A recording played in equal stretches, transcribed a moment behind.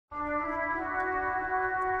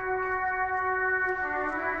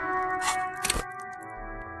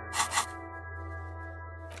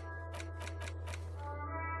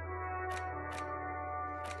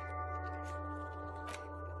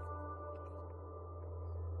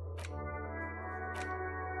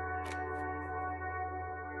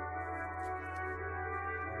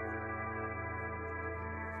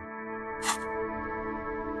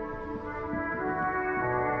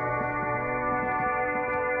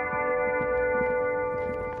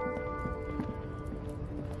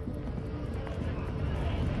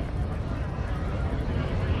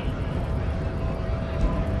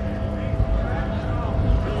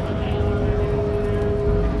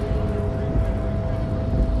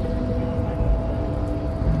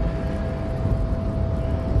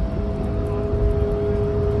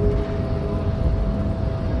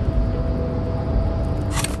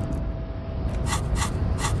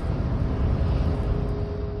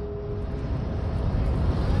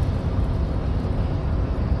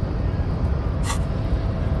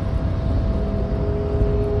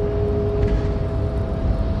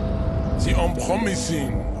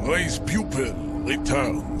Promising race pupil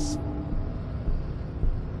returns.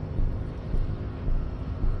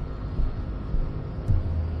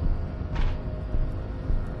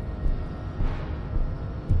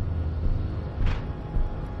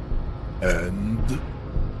 And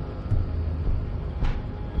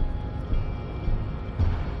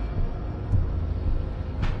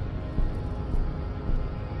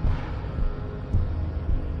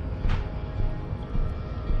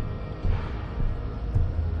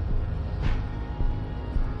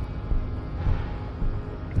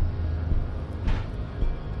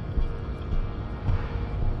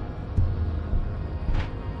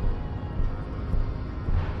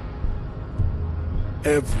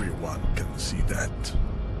everyone can see that.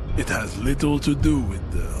 It has little to do with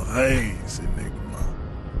the race enigma.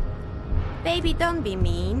 Baby, don't be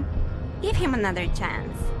mean. Give him another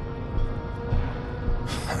chance.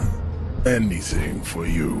 Anything for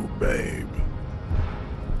you, babe.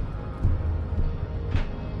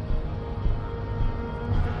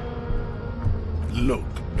 Look,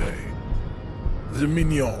 babe. The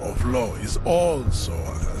minion of law is also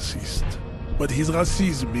a racist. But his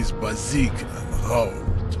racism is basic and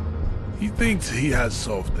rote. He thinks he has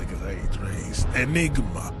solved the great race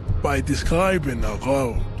enigma by describing a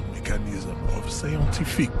rote mechanism of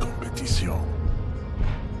scientific competition.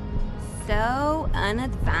 So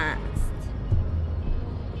unadvanced.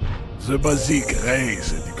 The basic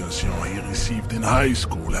race education he received in high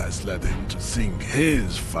school has led him to think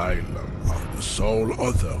his phylum are the sole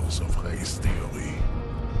authors of race theory.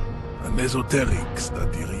 An esoteric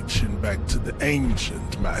study reaching back to the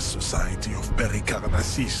ancient mass society of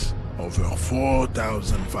Pericarnassus over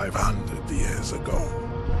 4,500 years ago.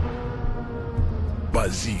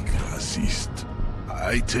 Basic racist,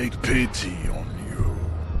 I take pity on you.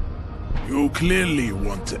 You clearly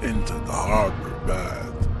want to enter the harbor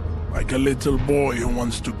bad, like a little boy who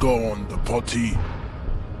wants to go on the potty.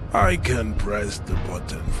 I can press the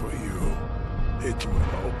button for you. It will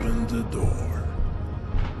open the door.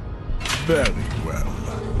 Very well.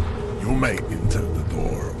 You may enter the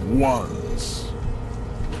door once.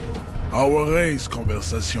 Our race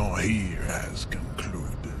conversation here has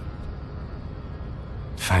concluded.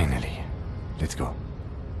 Finally. Let's go.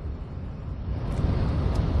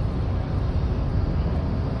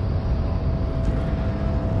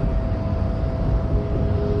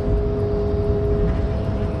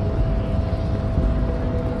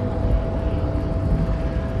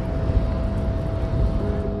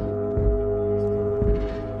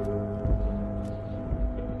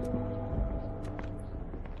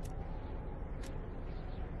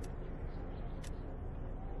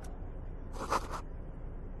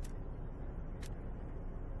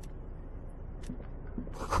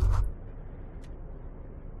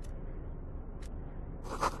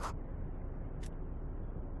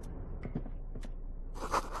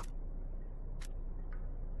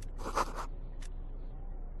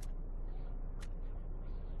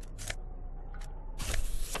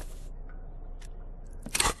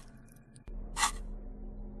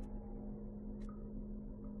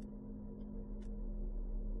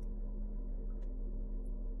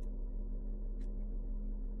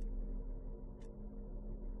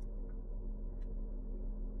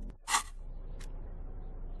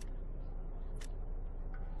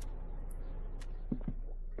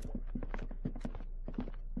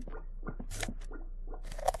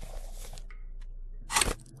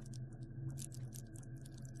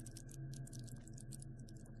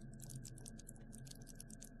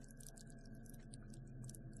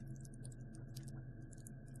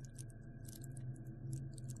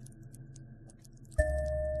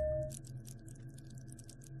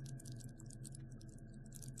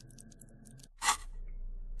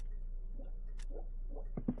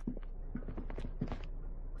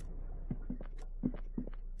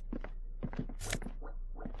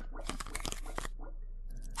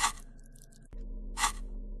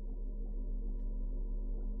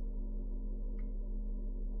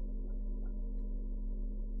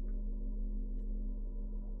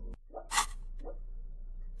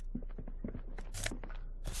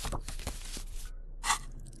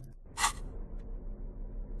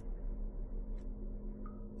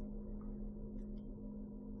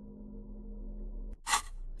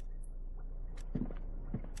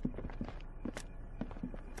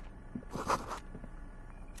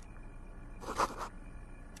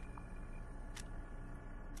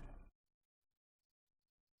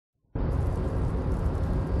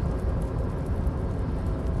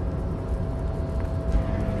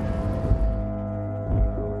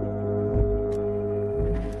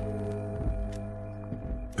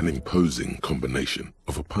 An imposing combination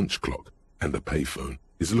of a punch clock and a payphone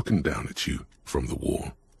is looking down at you from the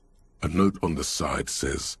wall. A note on the side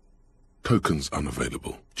says, "Tokens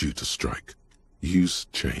unavailable due to strike. Use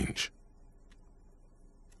change."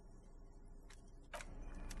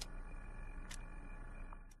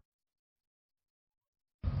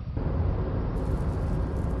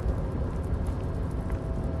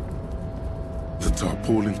 The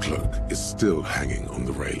tarpaulin cloak is still hanging on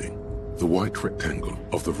the railing. The white rectangle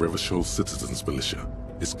of the Revachol Citizens Militia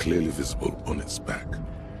is clearly visible on its back.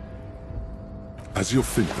 As your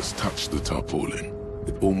fingers touch the tarpaulin,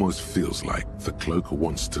 it almost feels like the cloak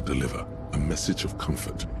wants to deliver a message of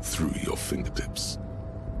comfort through your fingertips.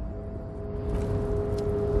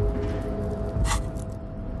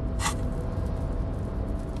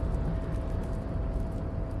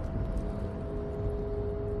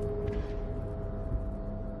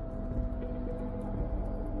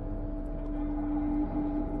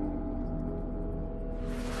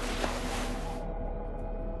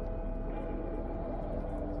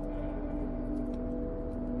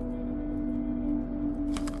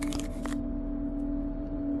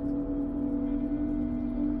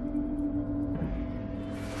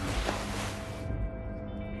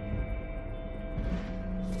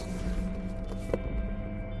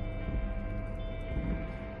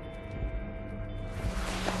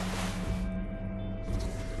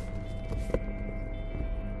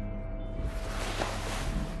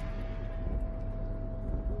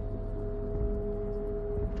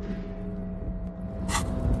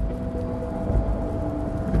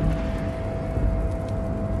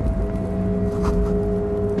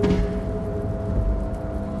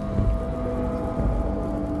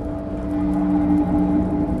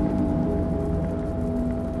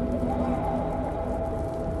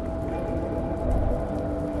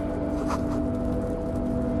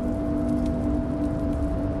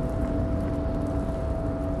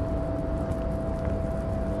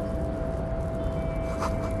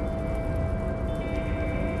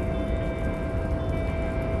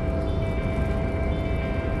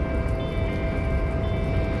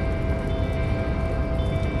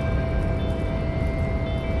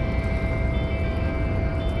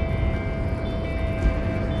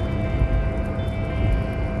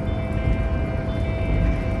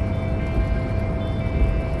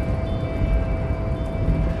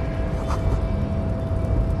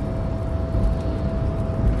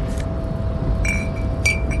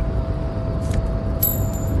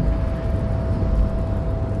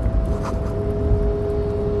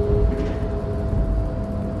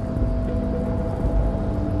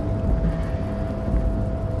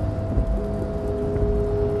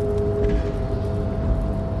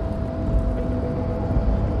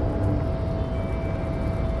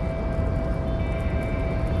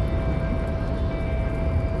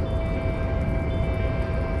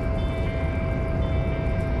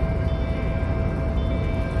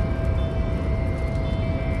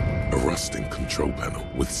 Rusting control panel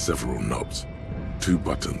with several knobs. 2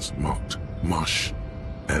 buttons marked Marsh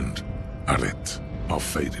and Arrête are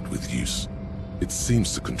faded with use. It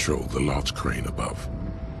seems to control the large crane above.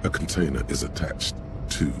 A container is attached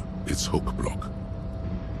to its hook block.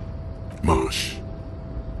 Marsh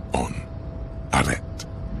on. Arrête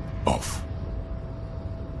off.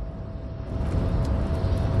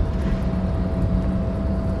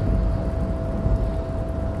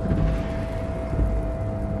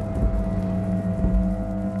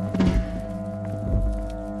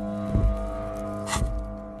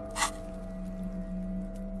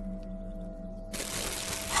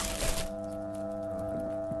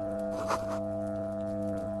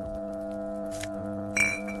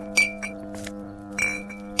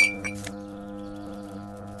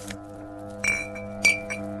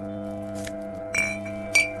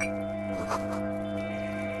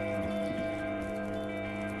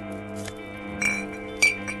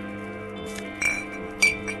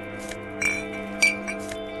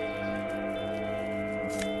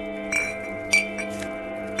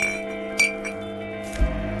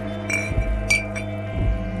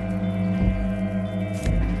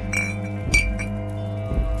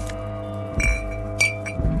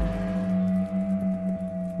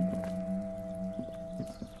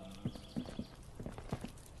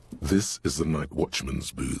 This is the night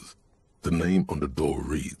watchman's booth. The name on the door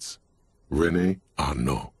reads, René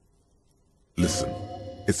Arnaud. Listen,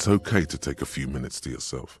 it's okay to take a few minutes to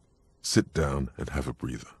yourself. Sit down and have a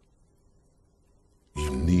breather.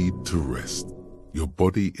 You need to rest. Your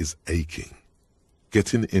body is aching.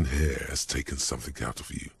 Getting in here has taken something out of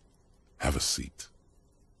you. Have a seat.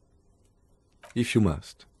 If you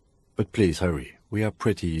must. But please hurry. We are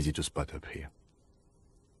pretty easy to spot up here.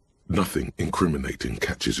 Nothing incriminating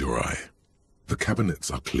catches your eye. The cabinets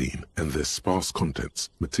are clean and their sparse contents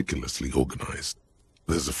meticulously organized.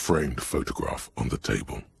 There's a framed photograph on the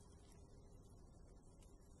table.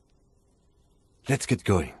 Let's get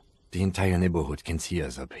going. The entire neighborhood can see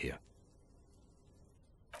us up here.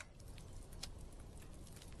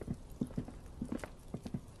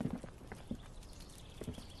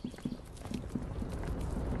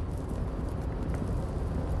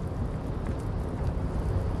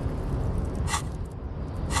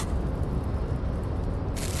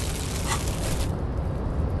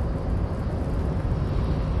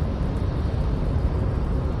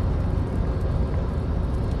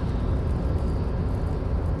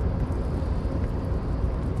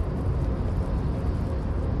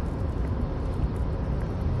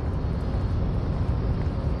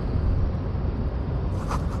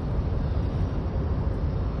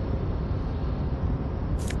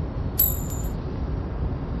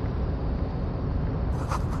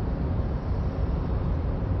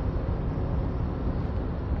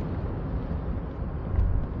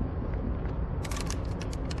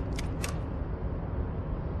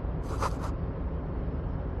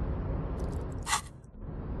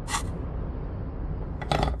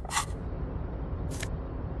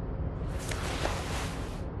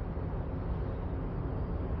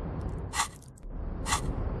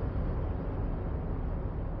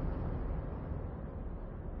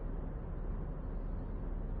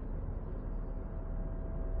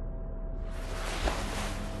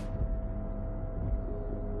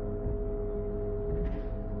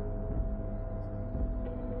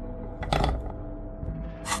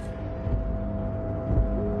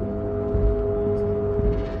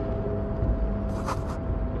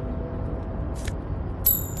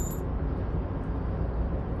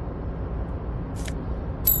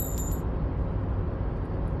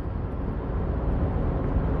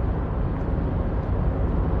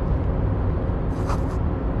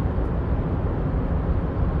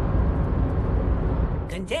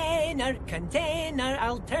 Container, container,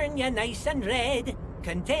 I'll turn you nice and red.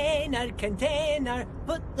 Container, container,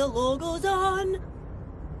 put the logos on.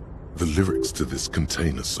 The lyrics to this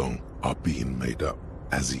Container song are being made up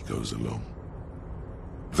as he goes along.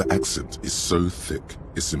 The accent is so thick,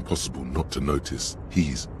 it's impossible not to notice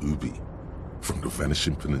he's Ubi, from the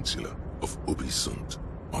vanishing peninsula of Ubisund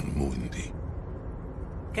on Muindi.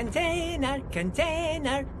 Container,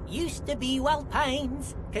 container, used to be Wild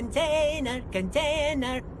Pines. Container,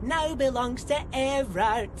 container, now belongs to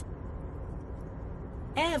Evrard.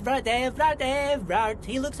 Evrard, Evrard, Evrard,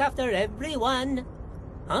 he looks after everyone.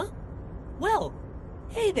 Huh? Well,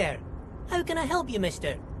 hey there. How can I help you,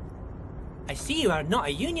 mister? I see you are not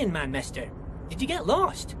a union man, mister. Did you get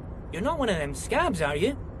lost? You're not one of them scabs, are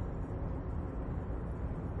you?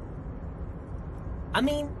 I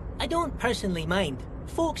mean, I don't personally mind.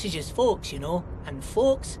 Folks is just folks, you know, and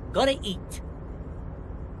folks gotta eat.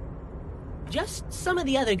 Just some of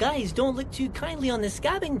the other guys don't look too kindly on the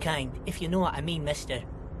scabbing kind, if you know what I mean, mister.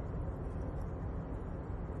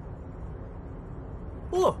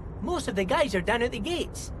 Oh, most of the guys are down at the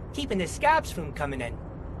gates, keeping the scabs from coming in.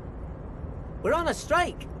 We're on a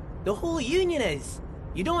strike. The whole union is.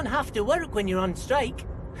 You don't have to work when you're on strike.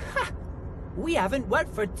 Ha! We haven't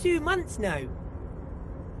worked for 2 months now.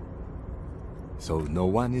 So no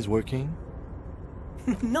one is working?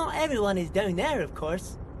 Not everyone is down there, of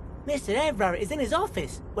course. Mr. Evrard is in his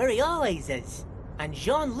office, where he always is, and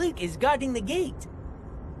Jean-Luc is guarding the gate.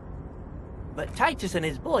 But Titus and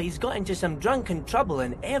his boys got into some drunken trouble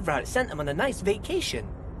and Evrard sent them on a nice vacation,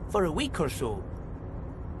 for a week or so.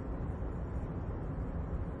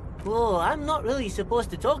 Oh, I'm not really supposed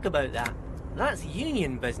to talk about that. That's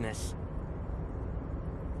union business.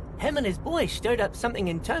 Him and his boys stirred up something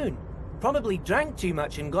in town. Probably drank too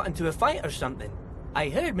much and got into a fight or something. I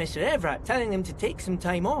heard Mr. Evrard telling them to take some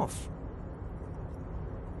time off.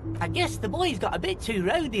 I guess the boys got a bit too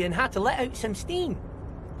rowdy and had to let out some steam.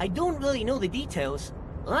 I don't really know the details.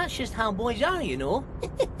 That's just how boys are, you know.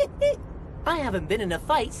 I haven't been in a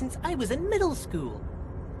fight since I was in middle school.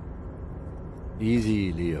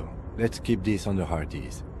 Easy, Leo. Let's keep this on the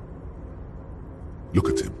hearties. Look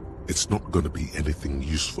at him. It's not gonna be anything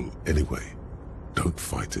useful anyway. Don't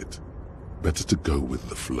fight it. Better to go with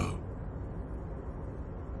the flow.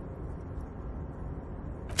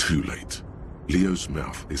 Too late. Leo's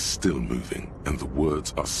mouth is still moving and the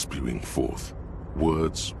words are spewing forth.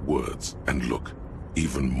 Words, words, and look,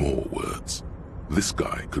 even more words. This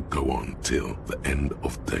guy could go on till the end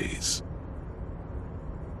of days.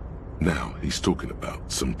 Now he's talking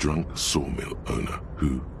about some drunk sawmill owner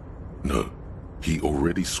who... No, he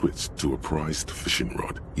already switched to a prized fishing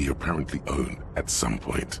rod he apparently owned at some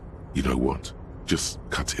point. You know what? Just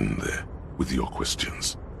cut in there. with your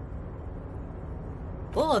questions.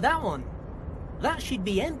 Oh, that one. That should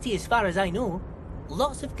be empty as far as I know.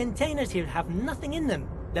 Lots of containers here have nothing in them.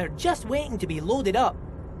 They're just waiting to be loaded up.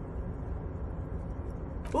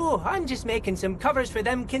 Oh, I'm just making some covers for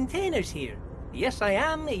them containers here. Yes, I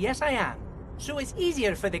am. Yes, I am. So it's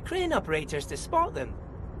easier for the crane operators to spot them.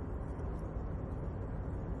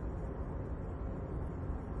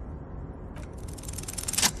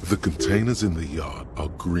 The containers in the yard are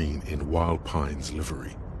green in Wild Pine's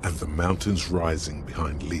livery, and the mountains rising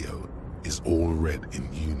behind Leo is all red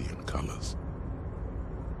in Union colors.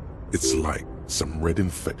 It's like some red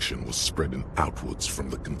infection was spreading outwards from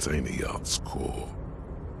the container yard's core.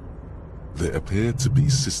 There appear to be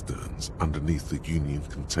cisterns underneath the Union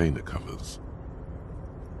container covers.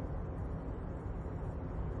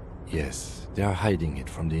 Yes, they are hiding it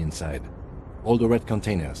from the inside. All the red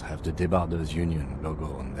containers have the Debarders Union logo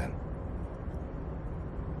on them.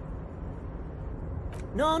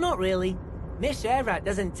 No, not really. Mr. Everett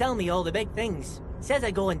doesn't tell me all the big things. Says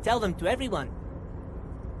I go and tell them to everyone.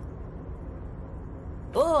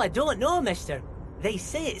 Oh, I don't know, mister. They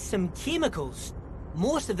say it's some chemicals.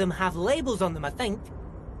 Most of them have labels on them, I think.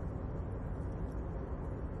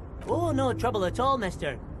 Oh, no trouble at all,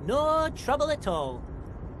 mister. No trouble at all.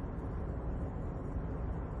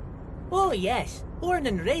 Oh, yes. Born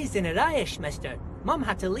and raised in Irish, mister. Mum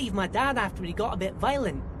had to leave my dad after he got a bit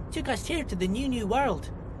violent. Took us here to the new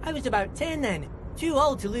world. I was about 10 then. Too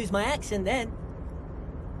old to lose my accent then.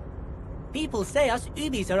 People say us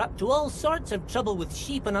Ubies are up to all sorts of trouble with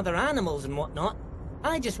sheep and other animals and whatnot.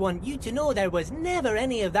 I just want you to know there was never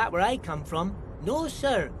any of that where I come from. No,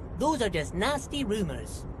 sir. Those are just nasty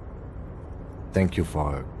rumors. Thank you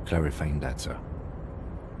for clarifying that, sir.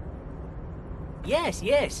 Yes,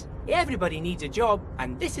 yes. Everybody needs a job,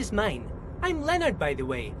 and this is mine. I'm Leonard, by the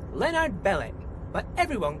way. Leonard Bellick. But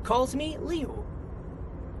everyone calls me Leo.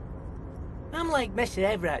 I'm like Mr.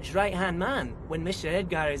 Everett's right-hand man when Mr.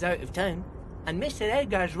 Edgar is out of town, and Mr.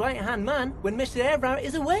 Edgar's right-hand man when Mr. Everett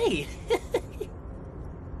is away.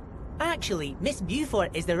 Actually, Miss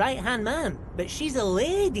Beaufort is the right-hand man, but she's a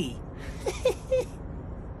lady.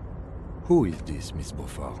 Who is this, Miss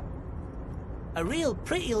Beaufort? A real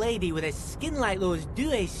pretty lady with a skin like those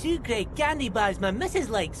Douai Sucre candy bars my missus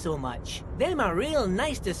likes so much. Them are real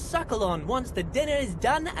nice to suckle on once the dinner is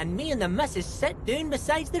done and me and the missus sit down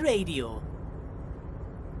beside the radio.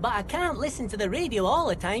 But I can't listen to the radio all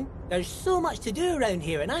the time. There's so much to do around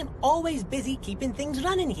here and I'm always busy keeping things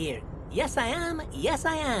running here. Yes I am, yes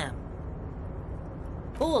I am.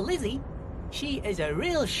 Oh, Lizzie, she is a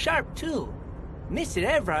real sharp tool. Mr.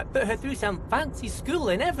 Everett put her through some fancy school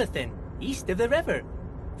and everything. East of the river.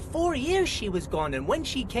 4 years she was gone, and when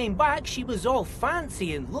she came back, she was all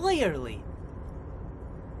fancy and lawyerly.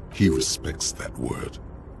 He respects that word.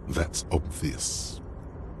 That's obvious.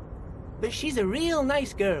 But she's a real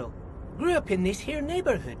nice girl. Grew up in this here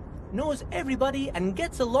neighborhood. Knows everybody and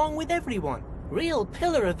gets along with everyone. Real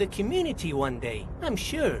pillar of the community one day, I'm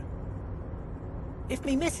sure. If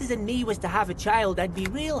me missus and me was to have a child, I'd be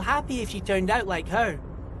real happy if she turned out like her.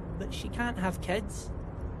 But she can't have kids.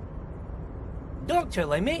 Dr.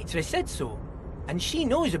 Lemaitre said so, and she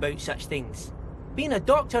knows about such things. Been a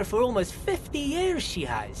doctor for almost 50 years, she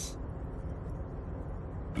has.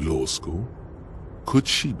 Law school? Could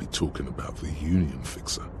she be talking about the union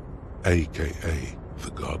fixer, aka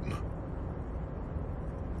the gardener?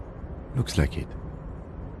 Looks like it.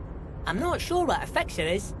 I'm not sure what a fixer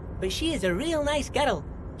is, but she is a real nice girl.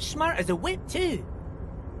 Smart as a whip, too.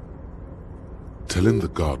 Telling the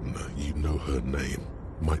gardener you know her name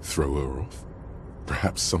might throw her off.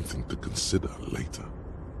 Perhaps something to consider later.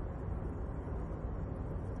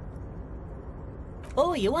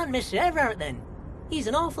 Oh, you want Mr. Everett then? He's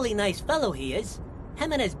an awfully nice fellow, he is.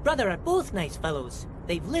 Him and his brother are both nice fellows.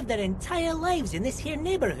 They've lived their entire lives in this here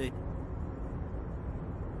neighborhood.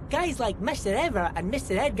 Guys like Mr. Everett and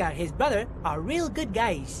Mr. Edgar, his brother, are real good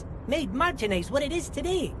guys. Made Martinez what it is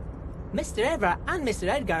today. Mr. Everett and Mr.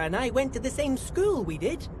 Edgar and I went to the same school, we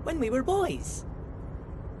did, when we were boys.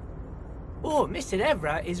 Oh, Mr.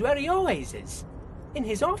 Everett is where he always is. In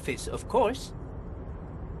his office, of course.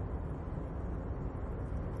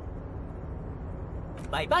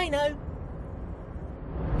 Bye-bye now.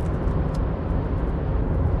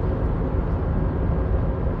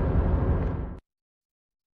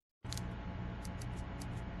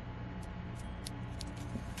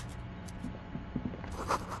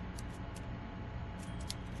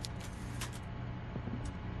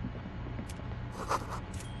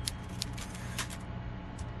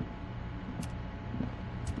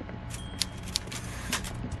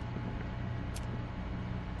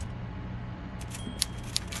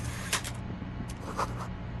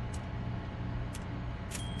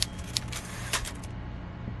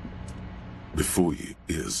 Before you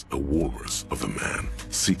is a walrus of a man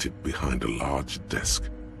seated behind a large desk.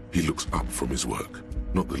 He looks up from his work,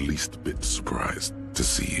 not the least bit surprised to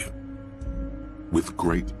see you. With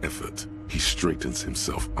great effort, he straightens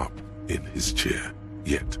himself up in his chair,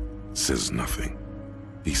 yet says nothing.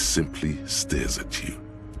 He simply stares at you.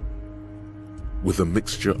 With a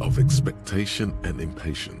mixture of expectation and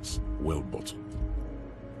impatience, well bottled.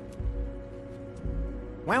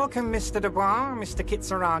 Welcome, Mr. Dubois, Mr.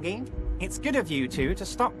 Kitsuragi. It's good of you two to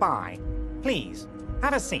stop by. Please,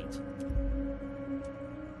 have a seat.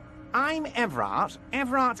 I'm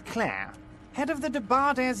Everard Clare, head of the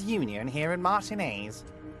Debarders Union here in Martinez.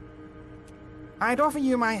 I'd offer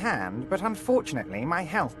you my hand, but unfortunately my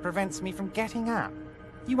health prevents me from getting up.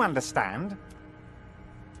 You understand?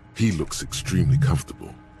 He looks extremely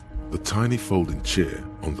comfortable. The tiny folding chair,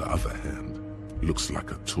 on the other hand, looks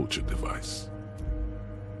like a torture device.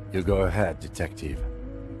 You go ahead, detective.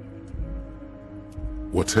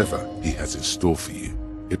 Whatever he has in store for you,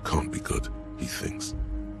 it can't be good, he thinks.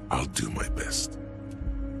 I'll do my best.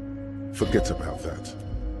 Forget about that.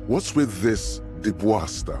 What's with this Dubois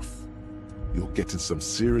stuff? You're getting some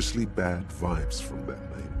seriously bad vibes from that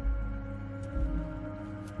name.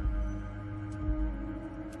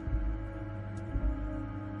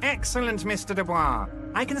 Excellent, Mr. Dubois.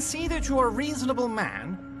 I can see that you're a reasonable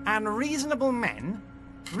man, and reasonable men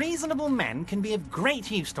can be of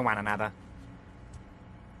great use to one another.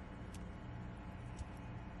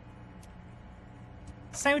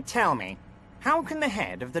 So tell me, how can the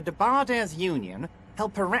head of the Debarders Union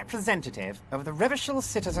help a representative of the Revachol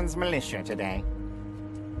Citizens Militia today?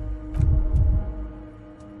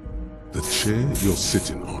 The chair you're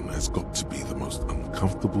sitting on has got to be the most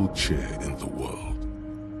uncomfortable chair in the world.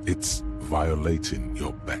 It's violating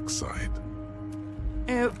your backside.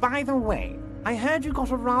 Oh, by the way, I heard you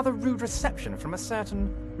got a rather rude reception from a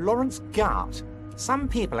certain Lawrence Gart. Some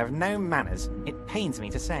people have no manners, it pains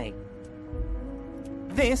me to say.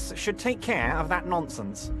 This should take care of that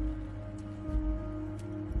nonsense.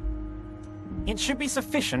 It should be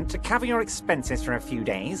sufficient to cover your expenses for a few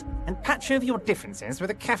days and patch over your differences with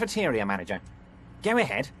a cafeteria manager. Go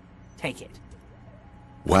ahead, take it.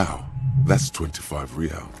 Wow, that's 25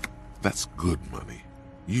 real. That's good money.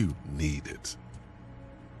 You need it.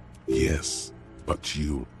 Yes, but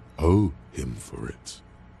you owe him for it.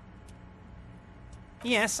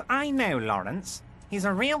 Yes, I know Lawrence. He's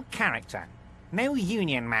a real character. No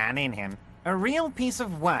union man in him. A real piece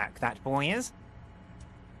of work, that boy is.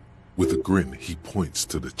 With a grin, he points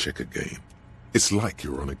to the checker game. It's like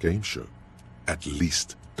you're on a game show. At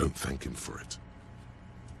least don't thank him for it.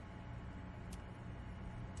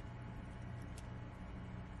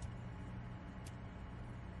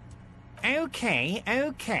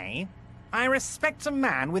 Okay. I respect a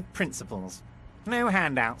man with principles. No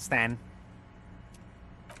handouts, then.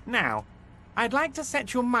 Now, I'd like to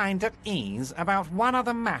set your mind at ease about one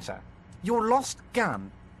other matter. Your lost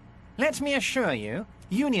gun. Let me assure you,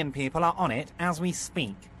 Union people are on it as we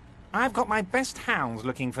speak. I've got my best hounds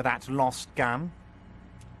looking for that lost gun.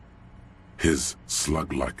 His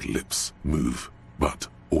slug-like lips move, but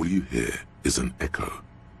all you hear is an echo.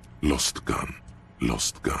 Lost gun,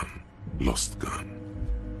 lost gun, lost gun.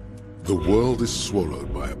 The world is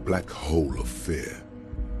swallowed by a black hole of fear.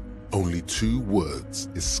 Only two words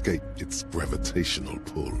escape its gravitational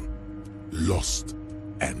pull. Lost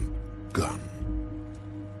and gun.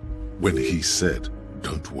 When he said,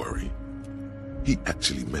 "Don't worry," he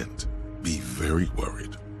actually meant, be very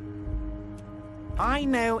worried. I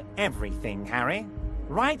know everything, Harry.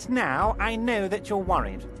 Right now, I know that you're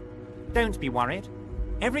worried. Don't be worried.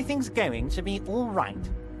 Everything's going to be all right.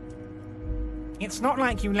 It's not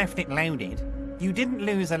like you left it loaded. You didn't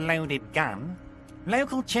lose a loaded gun.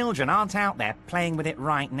 Local children aren't out there playing with it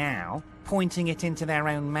right now, pointing it into their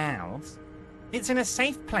own mouths. It's in a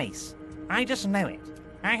safe place. I just know it.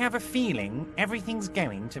 I have a feeling everything's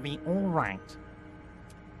going to be all right.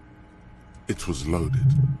 It was loaded.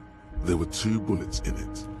 There were 2 bullets in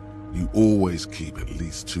it. You always keep at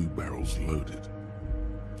least 2 barrels loaded.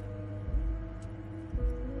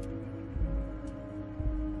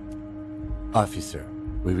 Officer,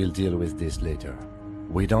 we will deal with this later.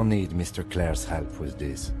 We don't need Mr. Clare's help with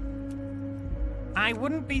this. I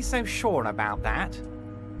wouldn't be so sure about that.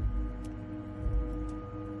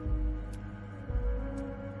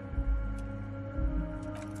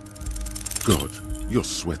 God, you're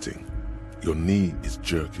sweating. Your knee is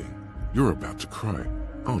jerking. You're about to cry,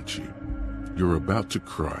 aren't you? You're about to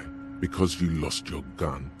cry because you lost your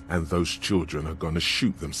gun and those children are gonna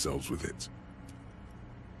shoot themselves with it.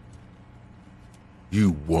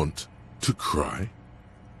 You want to cry?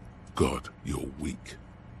 God, you're weak.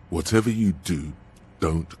 Whatever you do,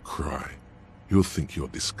 don't cry. He'll think you're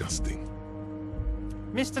disgusting.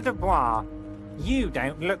 Mr. Dubois, you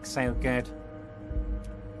don't look so good.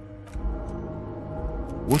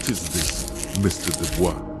 What is this, Mr.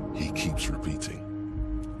 Dubois? He keeps repeating.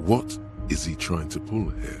 What is he trying to pull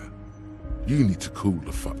here? You need to cool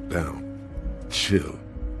the fuck down. Chill.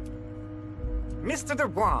 Mr.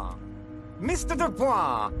 Dubois! Mr.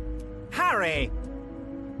 Dubois! Harry!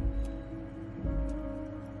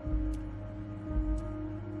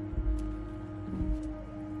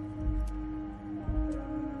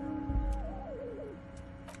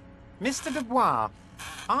 Mr. Dubois,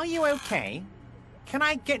 are you okay? Can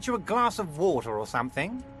I get you a glass of water or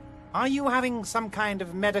something? Are you having some kind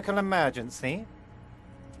of medical emergency?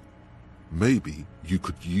 Maybe you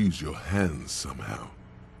could use your hands somehow,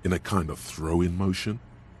 in a kind of throw-in motion,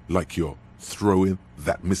 like you're throwing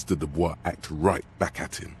that Mr. Dubois act right back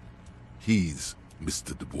at him. He's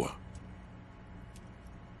Mr. Dubois.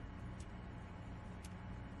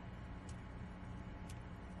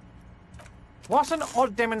 What an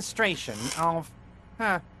odd demonstration of...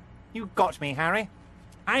 you got me, Harry.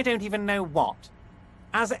 I don't even know what.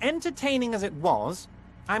 As entertaining as it was,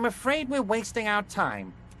 I'm afraid we're wasting our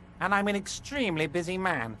time. And I'm an extremely busy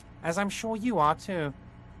man, as I'm sure you are too.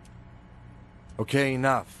 Okay,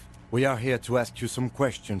 enough. We are here to ask you some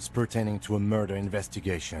questions pertaining to a murder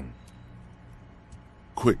investigation.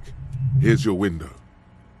 Quick, here's your window.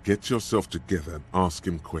 Get yourself together and ask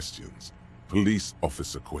him questions. Police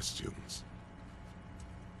officer questions.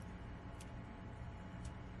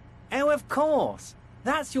 Oh, of course.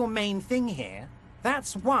 That's your main thing here.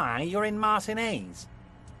 That's why you're in Martinez.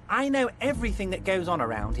 I know everything that goes on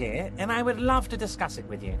around here, and I would love to discuss it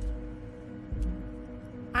with you.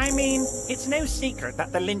 I mean, it's no secret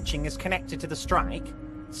that the lynching is connected to the strike.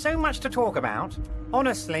 So much to talk about.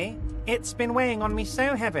 Honestly, it's been weighing on me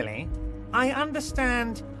so heavily. I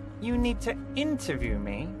understand you need to interview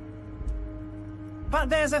me. But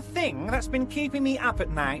there's a thing that's been keeping me up at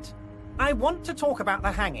night. I want to talk about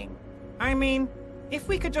the hanging. I mean, if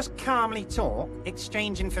we could just calmly talk,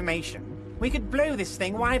 exchange information, we could blow this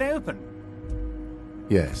thing wide open.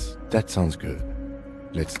 Yes, that sounds good.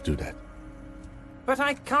 Let's do that. But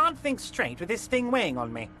I can't think straight with this thing weighing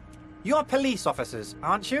on me. You're police officers,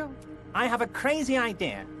 aren't you? I have a crazy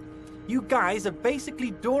idea. You guys are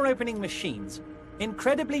basically door-opening machines,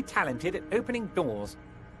 incredibly talented at opening doors.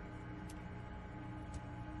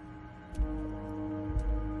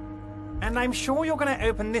 And I'm sure you're going to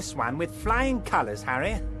open this one with flying colors,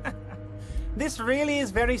 Harry. This really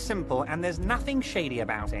is very simple, and there's nothing shady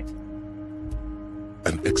about it.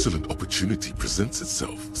 An excellent opportunity presents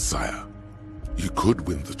itself, sire. You could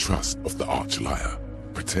win the trust of the arch-liar,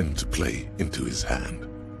 pretend to play into his hand.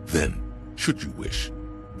 Then, should you wish,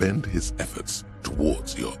 bend his efforts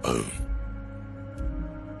towards your own.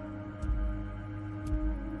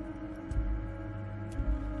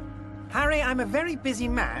 Harry, I'm a very busy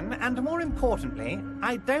man, and more importantly,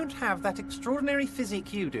 I don't have that extraordinary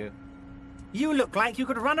physique you do. You look like you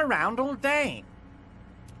could run around all day.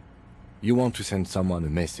 You want to send someone a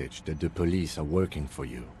message that the police are working for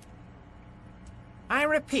you. I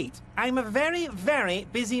repeat, I'm a very, very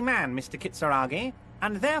busy man, Mr. Kitsuragi,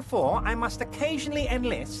 and therefore I must occasionally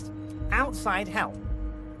enlist outside help.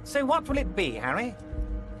 So what will it be, Harry?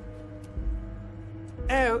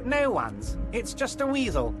 Oh, no one's. It's just a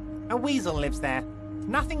weasel. A weasel lives there.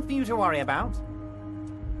 Nothing for you to worry about.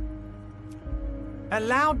 A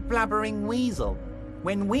loud blabbering weasel.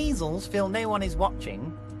 When weasels feel no one is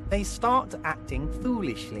watching, they start acting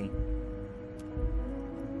foolishly.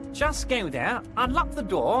 Just go there, unlock the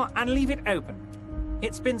door, and leave it open.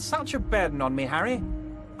 It's been such a burden on me, Harry.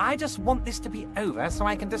 I just want this to be over so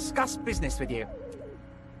I can discuss business with you.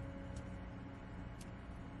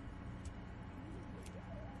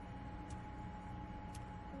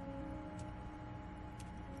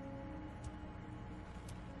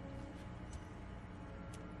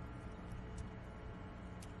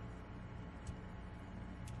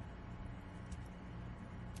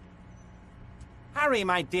 Harry,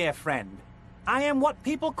 my dear friend, I am what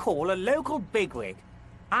people call a local bigwig.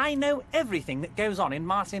 I know everything that goes on in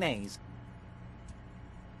Martinez.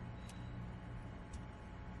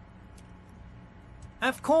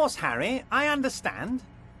 Of course, Harry, I understand.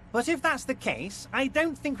 But if that's the case, I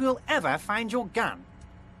don't think we'll ever find your gun.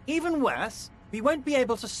 Even worse, we won't be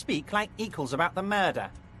able to speak like equals about the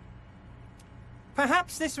murder.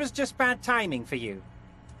 Perhaps this was just bad timing for you.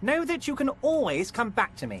 Know that you can always come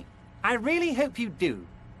back to me. I really hope you do.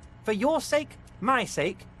 For your sake, my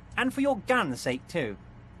sake, and for your gun's sake too.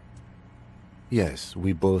 Yes,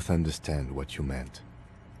 we both understand what you meant.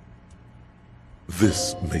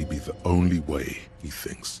 This may be the only way, he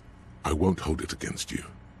thinks. I won't hold it against you.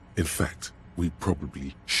 In fact, we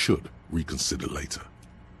probably should reconsider later.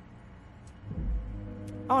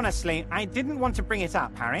 Honestly, I didn't want to bring it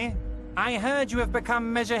up, Harry. I heard you have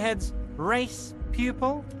become Measurehead's race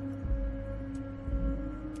pupil?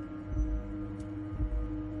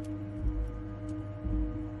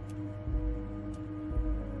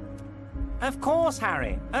 Of course,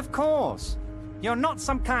 Harry, of course. You're not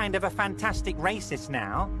some kind of a fantastic racist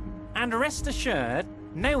now, and rest assured,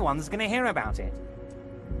 no one's gonna hear about it.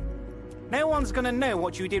 No one's gonna know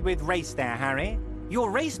what you did with race there, Harry. Your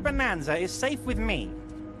race bonanza is safe with me.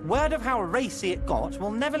 Word of how racy it got will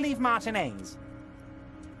never leave Martinez.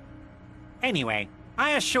 Anyway,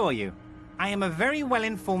 I assure you, I am a very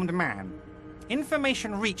well-informed man.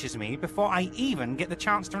 Information reaches me before I even get the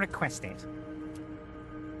chance to request it.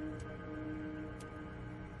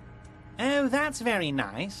 Oh, that's very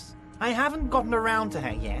nice. I haven't gotten around to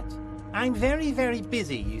her yet. I'm very, very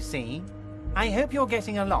busy, you see. I hope you're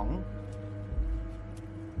getting along.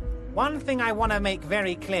 One thing I want to make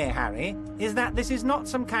very clear, Harry, is that this is not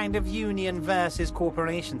some kind of union versus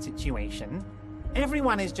corporation situation.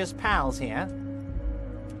 Everyone is just pals here.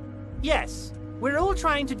 Yes, we're all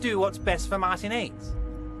trying to do what's best for Martinez.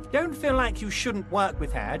 Don't feel like you shouldn't work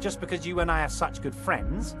with her just because you and I are such good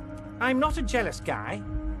friends. I'm not a jealous guy.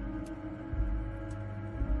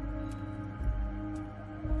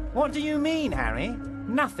 What do you mean, Harry?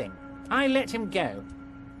 Nothing. I let him go.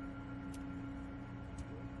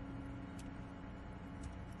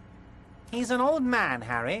 He's an old man,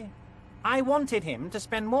 Harry. I wanted him to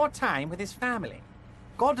spend more time with his family.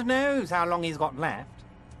 God knows how long he's got left.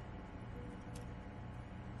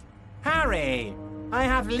 Harry! I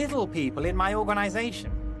have little people in my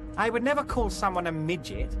organization. I would never call someone a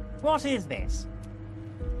midget. What is this?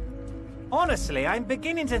 Honestly, I'm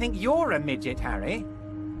beginning to think you're a midget, Harry.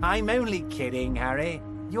 I'm only kidding, Harry.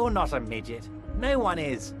 You're not a midget. No one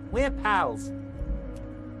is. We're pals.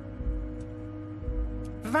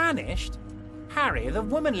 Vanished? Harry, the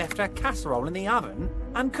woman left her casserole in the oven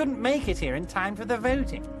and couldn't make it here in time for the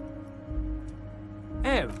voting.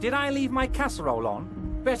 Oh, did I leave my casserole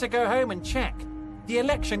on? Better go home and check. The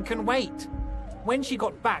election can wait. When she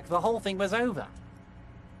got back, the whole thing was over.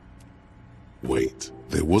 Wait,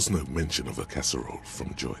 there was no mention of a casserole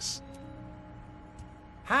from Joyce.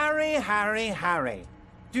 Harry, Harry, Harry.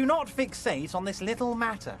 Do not fixate on this little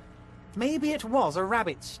matter. Maybe it was a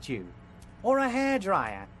rabbit stew, or a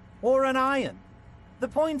hairdryer, or an iron. The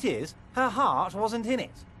point is, her heart wasn't in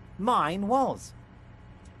it. Mine was.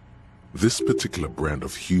 This particular brand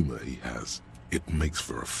of humor he has, it makes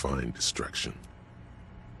for a fine distraction.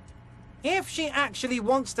 If she actually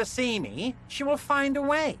wants to see me, she will find a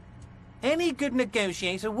way. Any good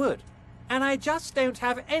negotiator would. And I just don't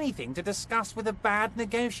have anything to discuss with a bad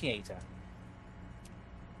negotiator.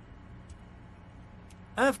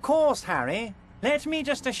 Of course, Harry. Let me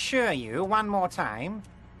just assure you one more time.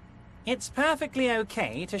 It's perfectly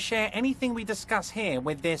okay to share anything we discuss here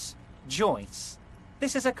with this Joyce.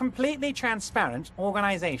 This is a completely transparent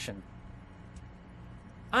organization.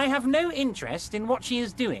 I have no interest in what she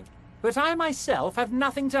is doing, but I myself have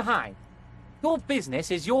nothing to hide. Your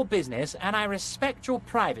business is your business, and I respect your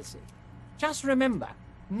privacy. Just remember,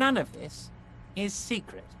 none of this is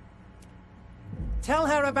secret. Tell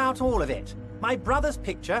her about all of it. My brother's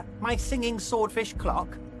picture, my singing swordfish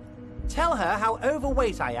clock. Tell her how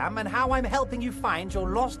overweight I am and how I'm helping you find your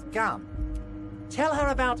lost gun. Tell her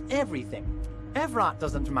about everything. Evrart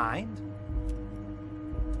doesn't mind.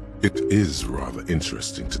 It is rather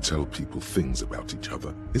interesting to tell people things about each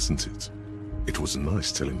other, isn't it? It was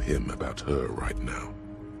nice telling him about her right now.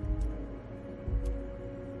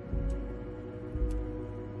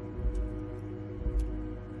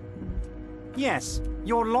 Yes,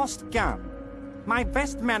 your lost gun. My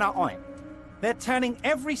best men are on it. They're turning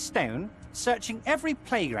every stone, searching every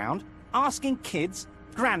playground, asking kids,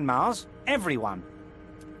 grandmas, everyone.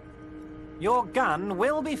 Your gun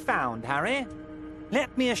will be found, Harry.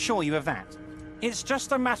 Let me assure you of that. It's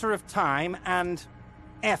just a matter of time and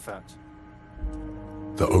effort.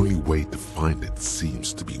 The only way to find it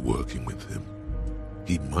seems to be working with him.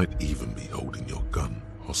 He might even be holding your gun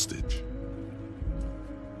hostage.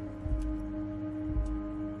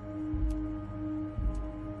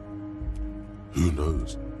 Who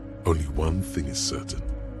knows? Only one thing is certain.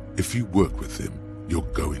 If you work with him, you're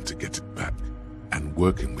going to get it back. And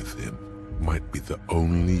working with him might be the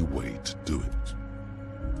only way to do it.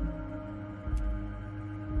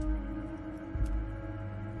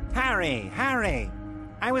 Harry!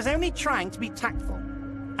 I was only trying to be tactful.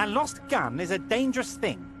 A lost gun is a dangerous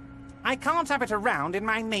thing. I can't have it around in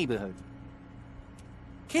my neighborhood.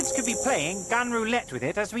 Kids could be playing gun roulette with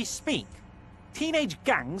it as we speak. Teenage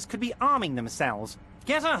gangs could be arming themselves.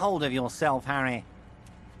 Get a hold of yourself, Harry.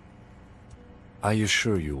 I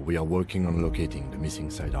assure you, we are working on locating the missing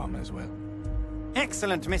sidearm as well.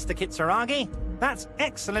 Excellent, Mr. Kitsuragi. That's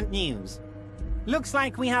excellent news. Looks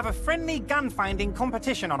like we have a friendly gun-finding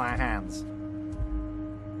competition on our hands.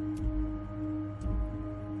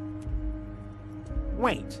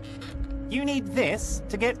 Wait. You need this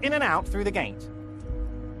to get in and out through the gate.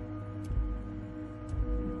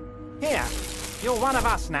 Here. You're one of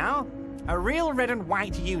us now. A real red and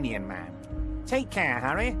white Union man. Take care,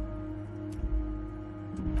 Harry.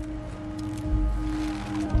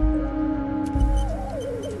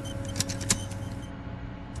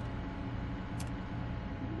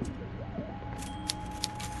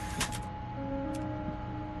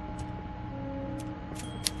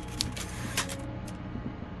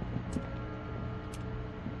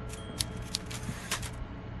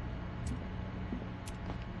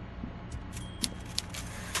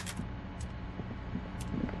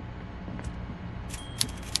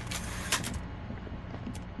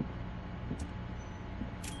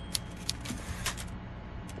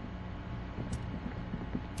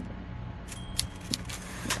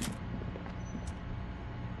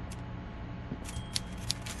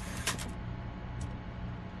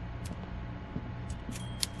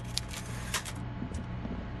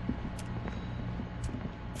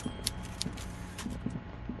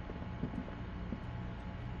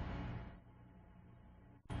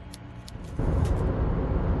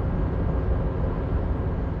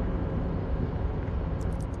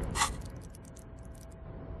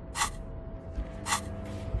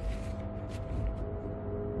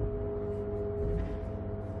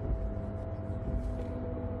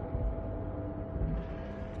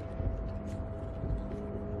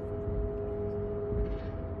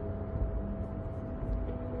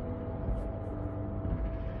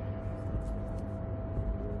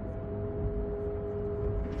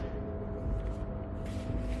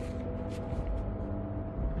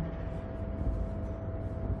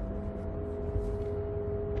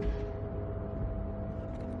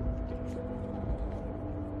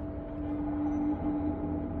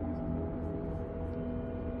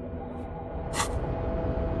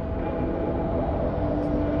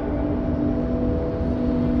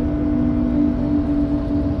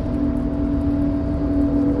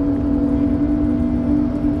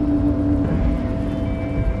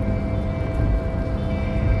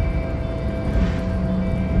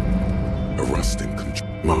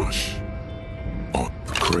 Marsh. On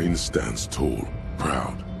the crane stands tall,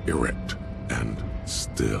 proud, erect, and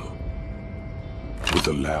still. With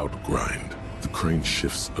a loud grind, the crane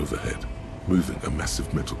shifts overhead, moving a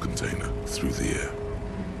massive metal container through the air.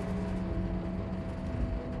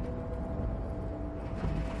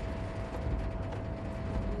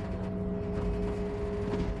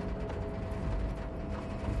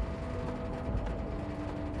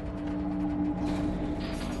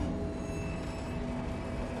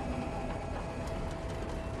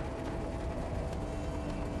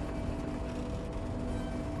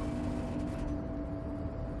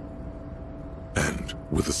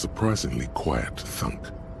 With a surprisingly quiet thunk,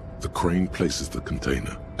 the crane places the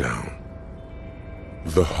container down.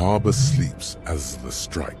 The harbor sleeps as the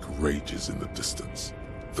strike rages in the distance.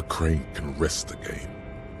 The crane can rest again,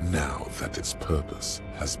 now that its purpose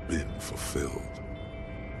has been fulfilled.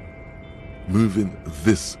 Moving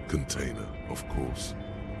this container, of course.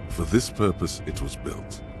 For this purpose it was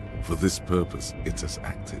built. For this purpose it has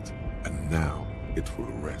acted, and now it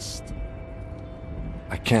will rest.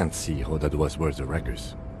 I can't see how that was worth the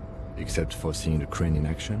wreckers, except for seeing the crane in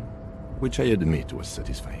action, which I admit was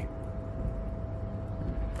satisfying.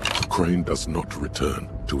 The crane does not return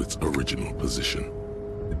to its original position.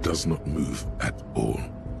 It does not move at all.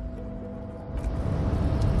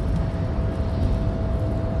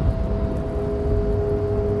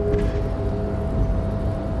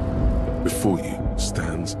 Before you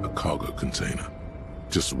stands a cargo container,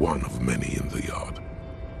 just one of many in the yard.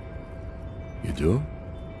 You do?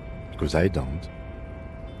 Because I don't.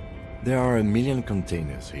 There are a million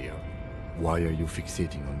containers here. Why are you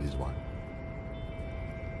fixating on this one?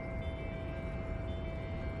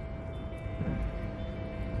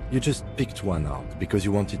 You just picked one out because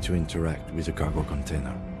you wanted to interact with a cargo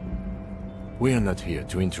container. We are not here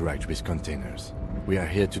to interact with containers. We are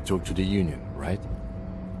here to talk to the Union, right?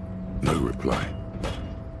 No reply.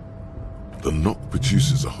 The knock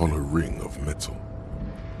produces a hollow ring of metal.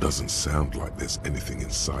 Doesn't sound like there's anything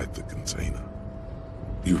inside the container.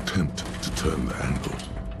 You attempt to turn the handle,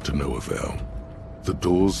 to no avail. The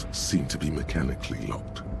doors seem to be mechanically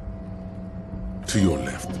locked. To your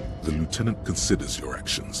left, the lieutenant considers your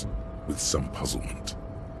actions with some puzzlement.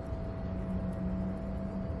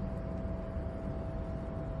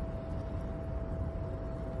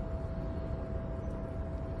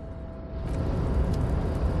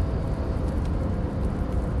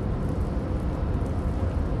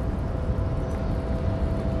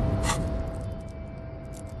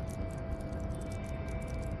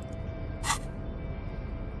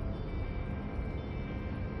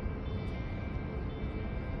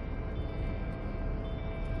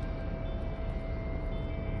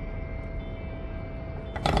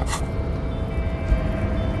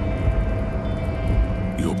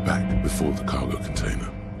 You're back before the cargo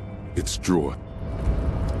container. Its drawer.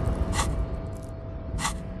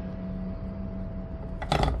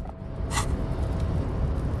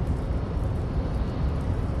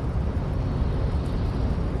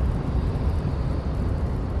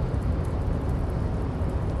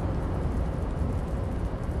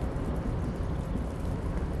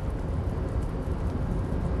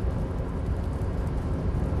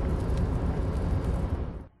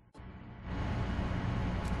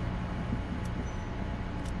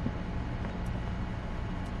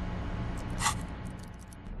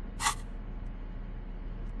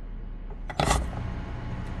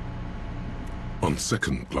 On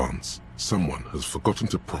second glance, someone has forgotten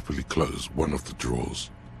to properly close one of the drawers.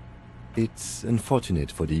 It's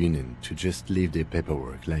unfortunate for the Union to just leave their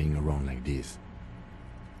paperwork lying around like this.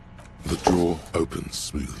 The drawer opens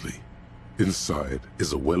smoothly. Inside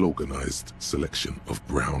is a well-organized selection of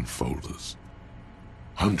brown folders.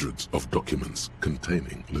 Hundreds of documents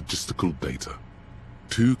containing logistical data.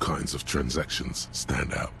 Two kinds of transactions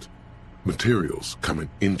stand out. Materials coming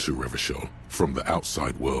into Revachol from the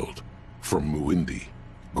outside world, from Muindi,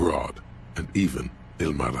 Grad, and even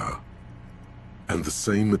Ilmara. And the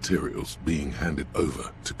same materials being handed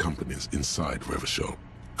over to companies inside Revachol,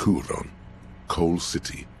 Kuron, Coal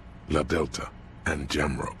City, La Delta, and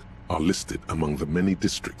Jamrock are listed among the many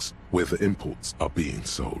districts where the imports are being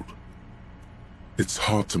sold. It's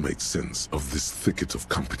hard to make sense of this thicket of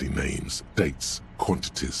company names, dates,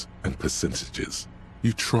 quantities, and percentages.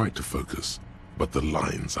 You try to focus, but the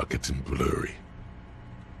lines are getting blurry.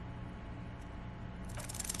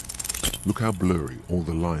 Look how blurry all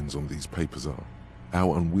the lines on these papers are.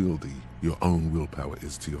 How unwieldy your own willpower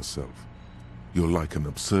is to yourself. You're like an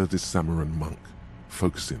absurdist Samaran monk,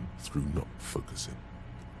 focusing through not focusing.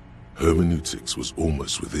 Hermeneutics was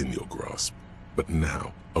almost within your grasp, but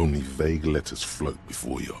now only vague letters float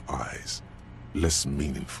before your eyes. Less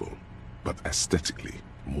meaningful, but aesthetically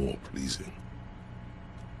more pleasing.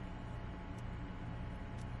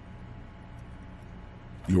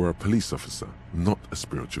 You're a police officer, not a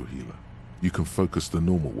spiritual healer. You can focus the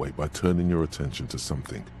normal way by turning your attention to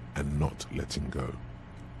something and not letting go.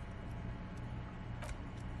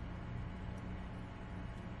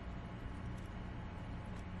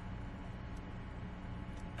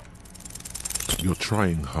 You're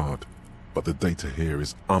trying hard, but the data here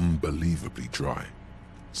is unbelievably dry.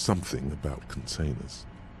 Something about containers.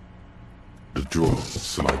 The drawer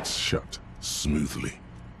slides shut smoothly.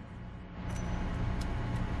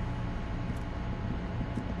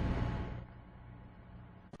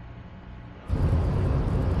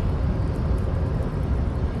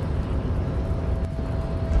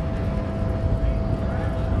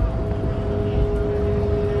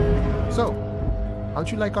 So,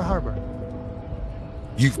 how'd you like our harbor?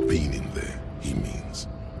 You've been in there, he means.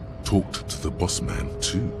 Talked to the boss man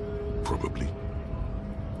too, probably.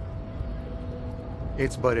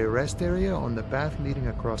 It's but a rest area on the path leading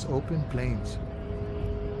across open plains.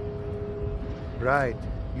 Right,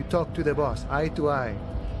 you talk to the boss, eye to eye,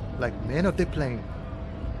 like men of the plain.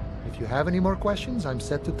 If you have any more questions, I'm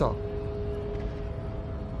set to talk.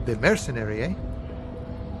 The mercenary, eh?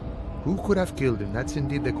 Who could have killed him? That's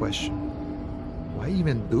indeed the question. Why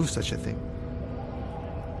even do such a thing?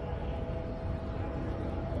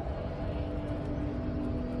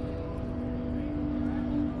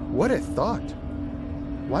 What a thought!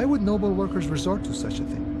 Why would noble workers resort to such a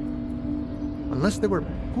thing? Unless they were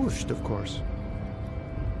pushed, of course.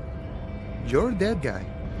 Your dead guy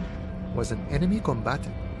was an enemy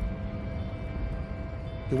combatant.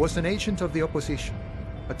 He was an agent of the opposition,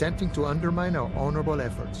 attempting to undermine our honorable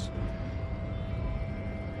efforts.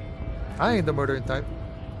 I ain't the murdering type,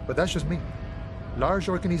 but that's just me. Large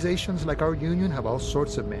organizations like our union have all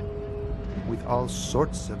sorts of men, with all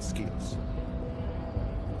sorts of skills.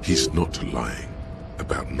 He's not lying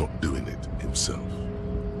about not doing it himself.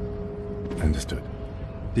 Understood.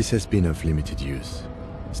 This has been of limited use.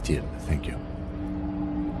 Still, thank you.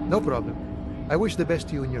 No problem. I wish the best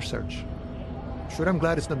to you in your search. Sure, I'm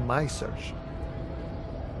glad it's not my search.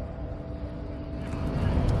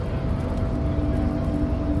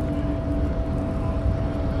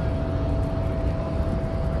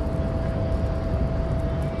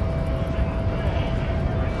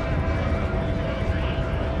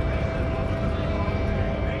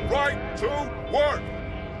 to work!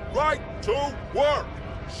 Right to work!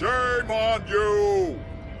 Shame on you!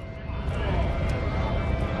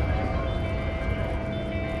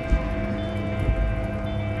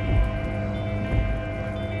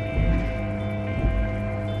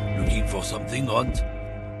 Looking for something, Hunt?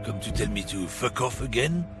 Come to tell me to fuck off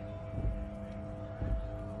again?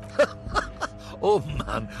 Oh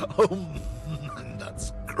man,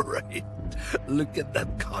 that's great. Look at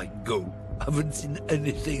that kite go. Haven't seen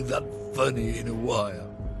anything that funny in a while.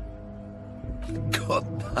 God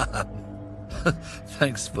damn.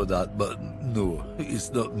 Thanks for that, but no,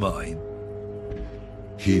 it's not mine.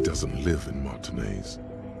 He doesn't live in Martinez.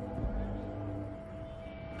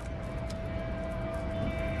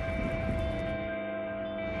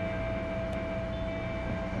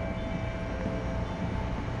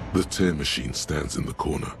 The tear machine stands in the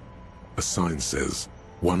corner. A sign says,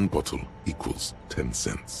 1 bottle equals 10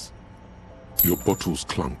 cents. Your bottles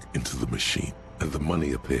clunk into the machine, and the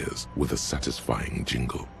money appears with a satisfying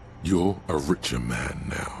jingle. You're a richer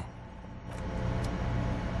man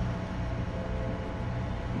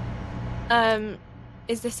now.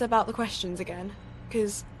 Is this about the questions again?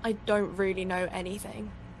 Because I don't really know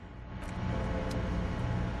anything.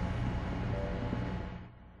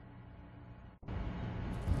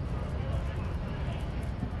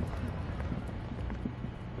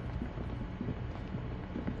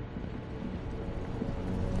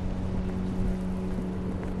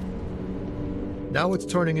 Now it's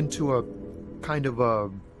turning into a kind of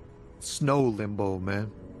a snow limbo,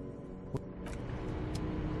 man.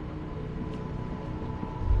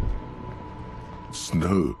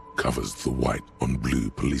 Snow covers the white on blue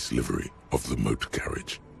police livery of the motor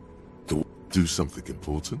carriage. Do something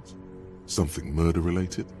important? Something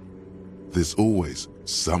murder-related? There's always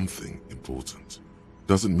something important.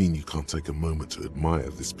 Doesn't mean you can't take a moment to admire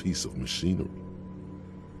this piece of machinery.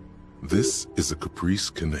 This is a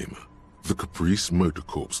Caprice Kanema, the Caprice Motor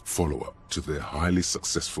Corps follow-up to their highly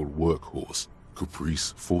successful workhorse,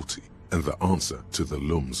 Caprice 40, and the answer to the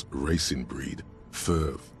Lum's racing breed,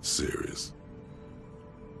 Ferv series.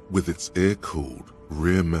 With its air-cooled,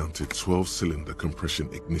 rear-mounted 12-cylinder compression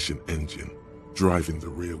ignition engine, driving the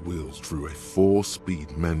rear wheels through a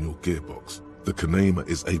 4-speed manual gearbox, the Kanema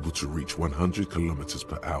is able to reach 100 kilometers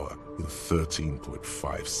per hour in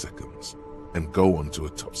 13.5 seconds, and go on to a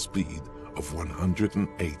top speed of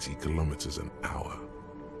 180 kilometers an hour.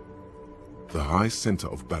 The high center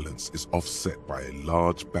of balance is offset by a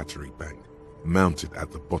large battery bank mounted at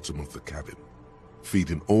the bottom of the cabin,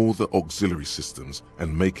 feeding all the auxiliary systems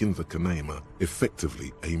and making the Kanema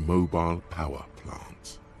effectively a mobile power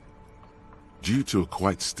plant. Due to a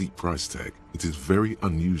quite steep price tag, it is very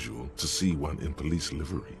unusual to see one in police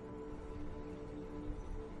livery.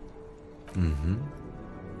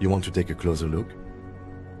 You want to take a closer look?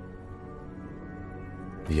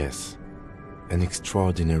 Yes, an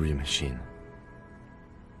extraordinary machine.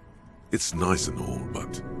 It's nice and all,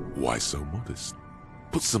 but why so modest?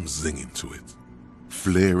 Put some zing into it.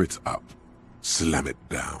 Flare it up. Slam it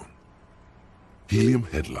down. Helium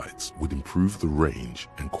headlights would improve the range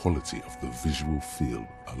and quality of the visual field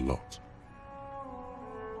a lot.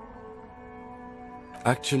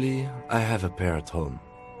 Actually, I have a pair at home.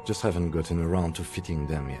 Just haven't gotten around to fitting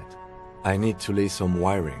them yet. I need to lay some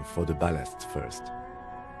wiring for the ballast first.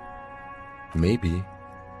 Maybe.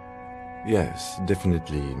 Yes,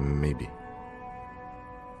 definitely maybe.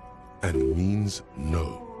 And means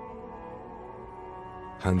no.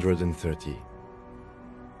 130.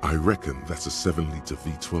 I reckon that's a 7-liter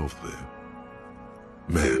V12 there.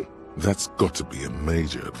 Man, that's got to be a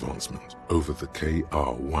major advancement over the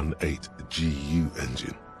KR-18GU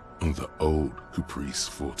engine on the old Caprice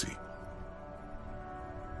 40.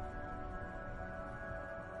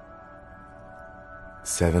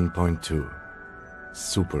 .2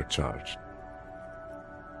 supercharged.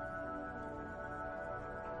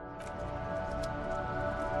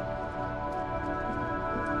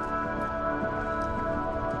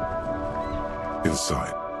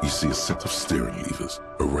 Inside, you see a set of steering levers,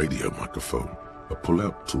 a radio microphone, a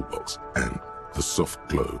pull-out toolbox, and the soft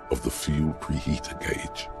glow of the fuel preheater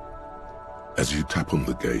gauge. As you tap on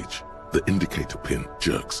the gauge, the indicator pin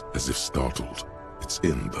jerks as if startled. It's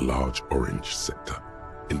in the large orange sector,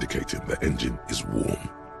 indicating the engine is warm.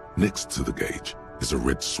 Next to the gauge is a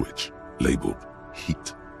red switch labeled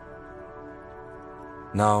heat.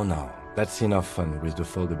 Now, that's enough fun with the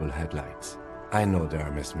foldable headlights. I know they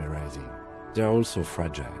are mesmerizing. They are also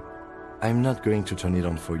fragile. I'm not going to turn it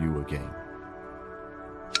on for you again.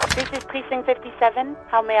 This is Precinct 57.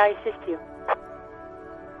 How may I assist you?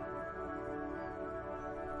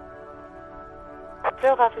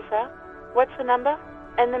 Third officer, what's the number?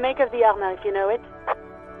 And the make of the armor, if you know it.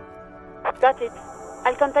 Got it.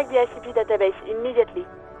 I'll contact the ICP database immediately.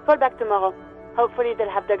 Call back tomorrow. Hopefully they'll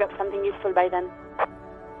have dug up something useful by then.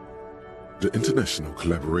 The International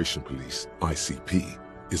Collaboration Police, ICP,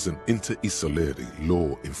 is an inter-Isolari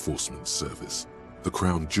law enforcement service, the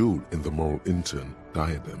crown jewel in the moral intern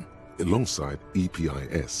diadem, alongside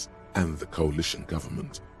EPIS and the coalition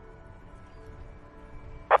government.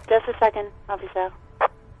 Just a second, officer.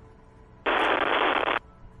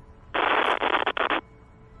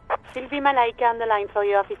 Sylvie Malaika on the line for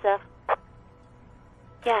you, officer.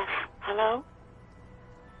 Yes, hello?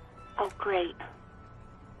 Oh, great.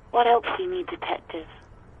 What else do you need, detective?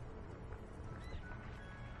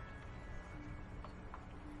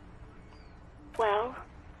 Well,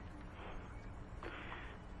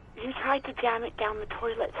 you tried to jam it down the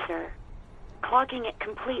toilet, sir, clogging it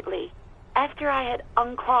completely. After I had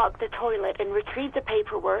unclogged the toilet and retrieved the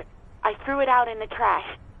paperwork, I threw it out in the trash,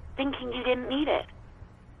 thinking you didn't need it.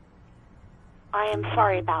 I am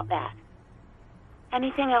sorry about that.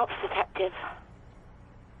 Anything else, detective?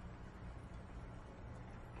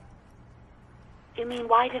 You mean,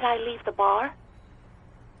 why did I leave the bar?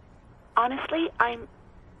 Honestly, I'm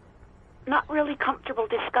not really comfortable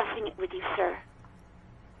discussing it with you, sir.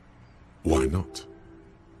 Why not?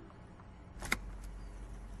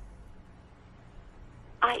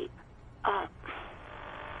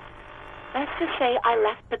 Let's just say I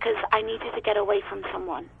left because I needed to get away from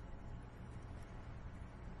someone.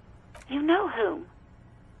 You know whom?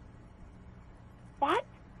 What?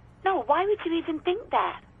 No, why would you even think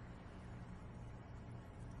that?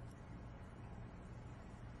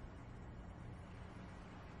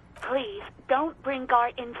 Please, don't bring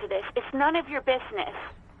Gart into this. It's none of your business.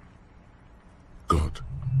 God,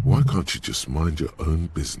 why can't you just mind your own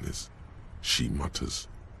business? She mutters.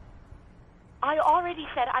 I already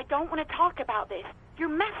said I don't want to talk about this. You're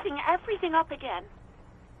messing everything up again.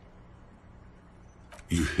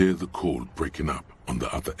 You hear the call breaking up on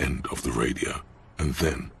the other end of the radio, and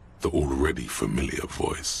then the already familiar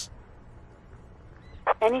voice.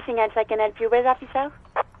 Anything else I can help you with, officer?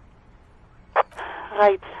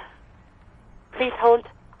 Right. Please hold.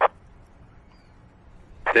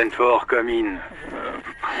 10-4, come in.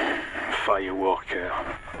 Fireworker,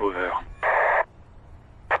 over.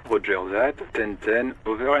 Roger that, 10-10,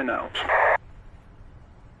 over and out.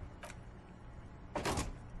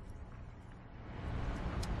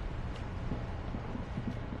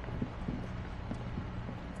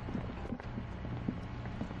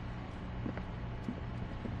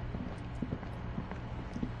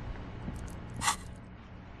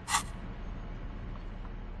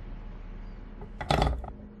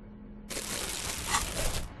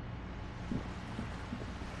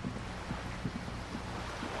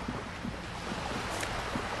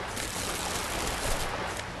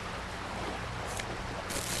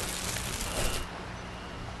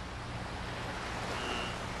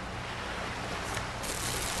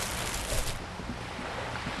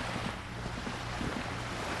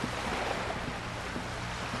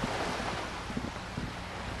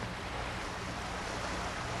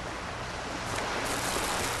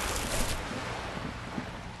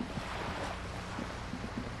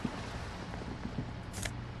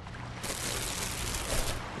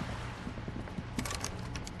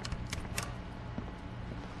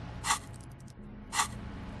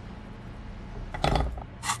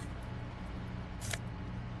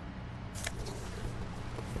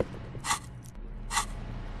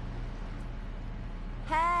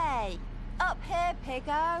 Hey, up here,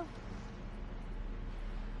 piggo.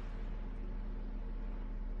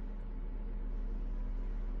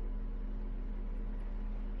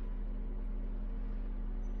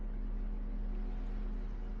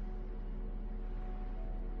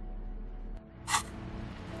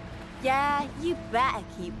 Yeah, you better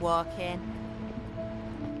keep walking.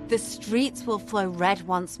 The streets will flow red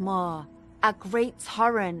once more, a great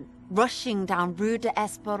torrent rushing down Rue de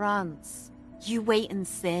Esperance. You wait and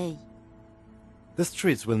see. The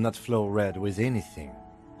streets will not flow red with anything.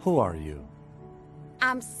 Who are you?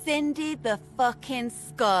 I'm Cindy the fucking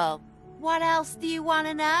Skull. What else do you want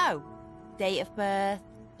to know? Date of birth,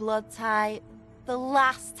 blood type, the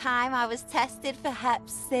last time I was tested for Hep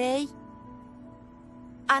C.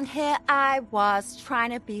 And here I was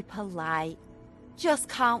trying to be polite. Just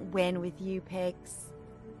can't win with you pigs.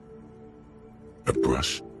 A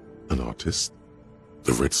brush? An artist?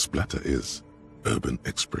 The red splatter is urban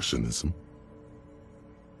expressionism.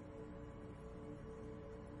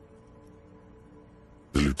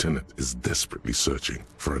 The lieutenant is desperately searching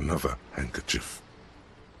for another handkerchief.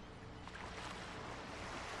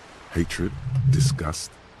 Hatred, disgust,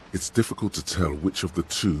 It's difficult to tell which of the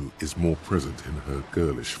two is more present in her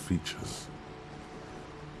girlish features.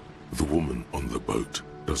 The woman on the boat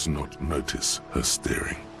does not notice her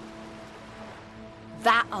staring.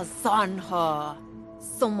 That is on her.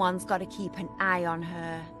 Someone's got to keep an eye on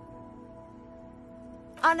her.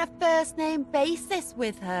 On a first-name basis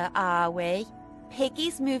with her, are we?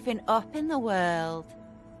 Piggy's moving up in the world.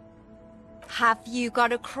 Have you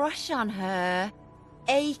got a crush on her?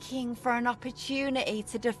 Aching for an opportunity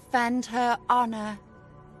to defend her honor?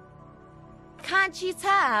 Can't you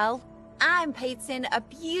tell? I'm painting a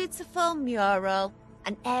beautiful mural,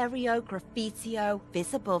 an aereo graffitio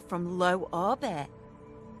visible from low orbit.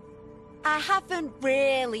 I haven't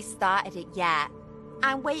really started it yet.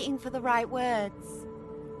 I'm waiting for the right words.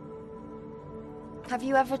 Have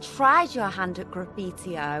you ever tried your hand at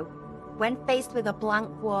graffitio? When faced with a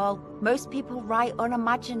blank wall, most people write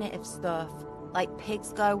unimaginative stuff, like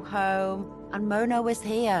pigs go home and Mona was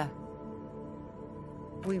here.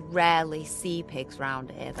 We rarely see pigs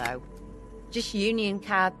round here, though. Just union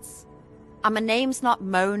cads. And my name's not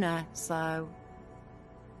Mona, so...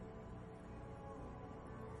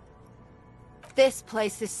 This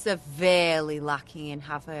place is severely lacking in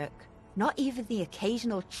havoc. Not even the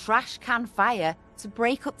occasional trash can fire to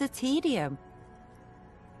break up the tedium.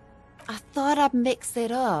 I thought I'd mix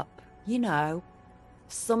it up, you know,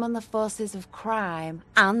 summon the forces of crime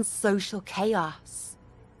and social chaos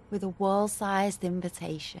with a wall-sized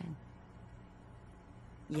invitation.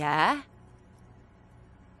 Yeah?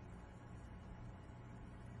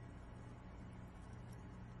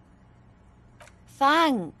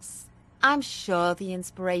 Thanks. I'm sure the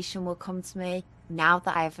inspiration will come to me now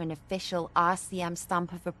that I have an official RCM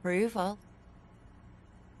stamp of approval.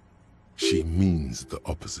 She means the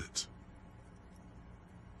opposite.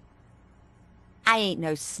 I ain't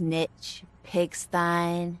no snitch,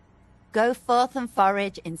 pigstein. Go forth and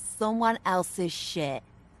forage in someone else's shit.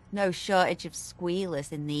 No shortage of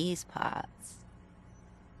squealers in these parts.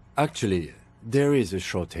 Actually, there is a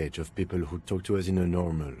shortage of people who talk to us in a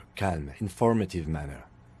normal, calm, informative manner.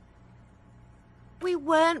 We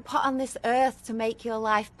weren't put on this earth to make your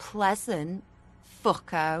life pleasant,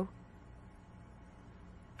 fucko.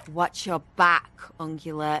 Watch your back,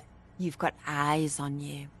 ungulate. You've got eyes on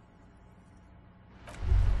you.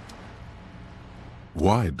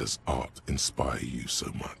 Why does art inspire you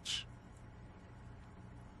so much?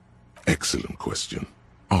 Excellent question.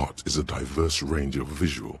 Art is a diverse range of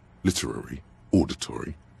visual, literary,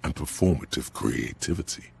 auditory, and performative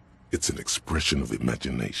creativity. It's an expression of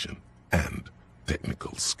imagination and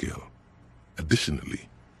technical skill. Additionally,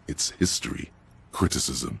 it's history,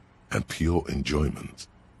 criticism, and pure enjoyment.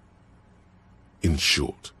 In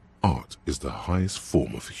short, art is the highest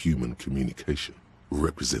form of human communication,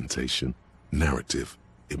 representation, narrative,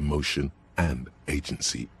 emotion, and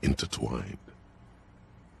agency intertwined.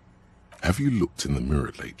 Have you looked in the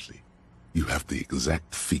mirror lately? You have the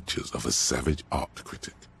exact features of a savage art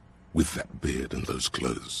critic, with that beard and those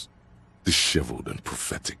clothes, disheveled and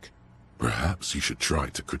prophetic. Perhaps you should try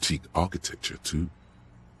to critique architecture too.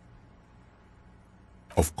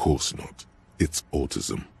 Of course not. It's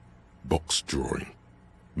autism, box drawing,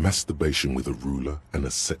 masturbation with a ruler and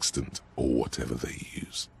a sextant or whatever they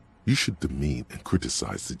use. You should demean and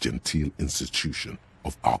criticize the genteel institution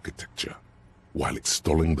of architecture while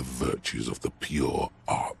extolling the virtues of the pure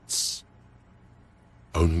arts.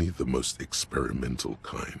 Only the most experimental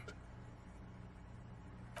kind.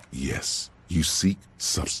 Yes, you seek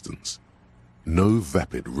substance. No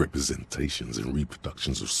vapid representations and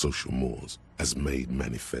reproductions of social mores as made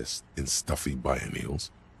manifest in stuffy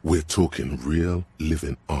biennials. We're talking real,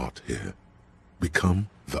 living art here. Become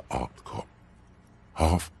the art cop.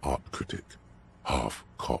 Half art critic, half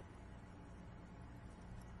cop.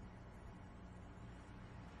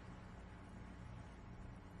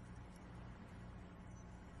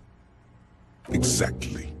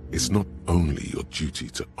 Exactly. It's not only your duty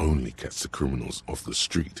to only catch the criminals off the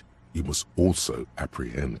street, you must also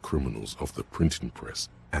apprehend criminals of the printing press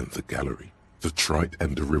and the gallery, the trite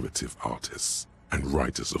and derivative artists and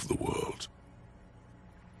writers of the world.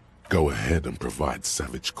 Go ahead and provide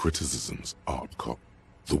savage criticisms, art cop.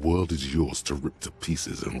 The world is yours to rip to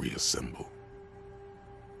pieces and reassemble.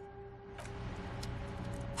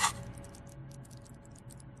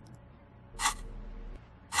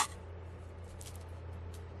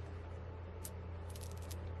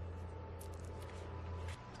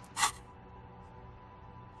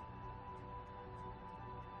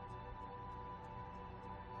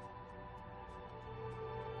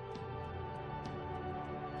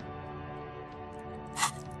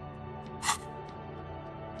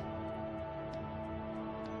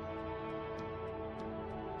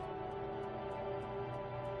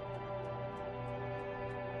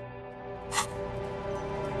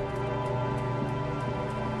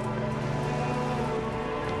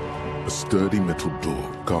 sturdy metal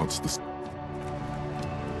door guards the...